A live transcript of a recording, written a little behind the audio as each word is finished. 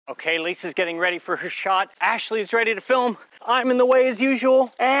Okay, Lisa's getting ready for her shot. Ashley's ready to film. I'm in the way as usual.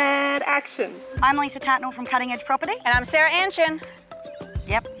 And action. I'm Lisa Tatnell from Cutting Edge Property. And I'm Sarah Anshin.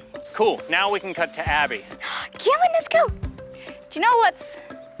 Yep. Cool, now we can cut to Abby. Come on, let's go. Do you know what's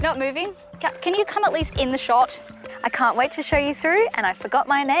not moving? Can you come at least in the shot? I can't wait to show you through, and I forgot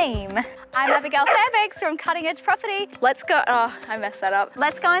my name. I'm Abigail Fairbanks from Cutting Edge Property. Let's go, oh, I messed that up.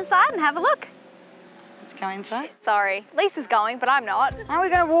 Let's go inside and have a look. Let's go inside. Sorry, Lisa's going, but I'm not. Are we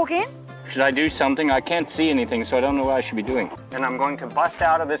going to walk in? Should I do something? I can't see anything, so I don't know what I should be doing. And I'm going to bust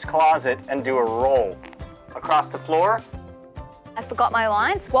out of this closet and do a roll. Across the floor. I forgot my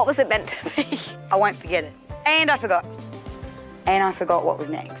lines. What was it meant to be? I won't forget it. And I forgot. And I forgot what was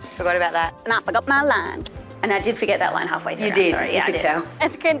next. Forgot about that. And I forgot my line. And I did forget that line halfway through. You did. Sorry, I could tell.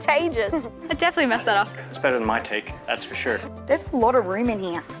 It's contagious. I definitely messed that up. It's better than my take, that's for sure. There's a lot of room in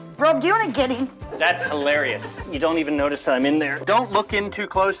here. Rob, do you want to get in? That's hilarious. You don't even notice that I'm in there. Don't look in too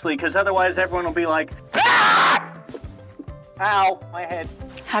closely, because otherwise everyone will be like, ah! Ow, my head.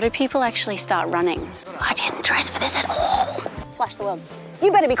 How do people actually start running? I didn't dress for this at all. Flash the world.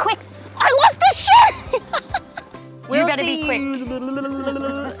 You better be quick. I lost a shoe! You better be quick.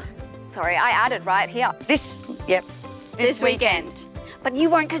 Sorry, I added right here. This weekend. But you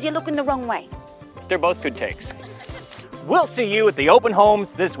won't because you're looking the wrong way. They're both good takes. We'll see you at the open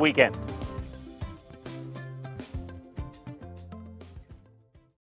homes this weekend.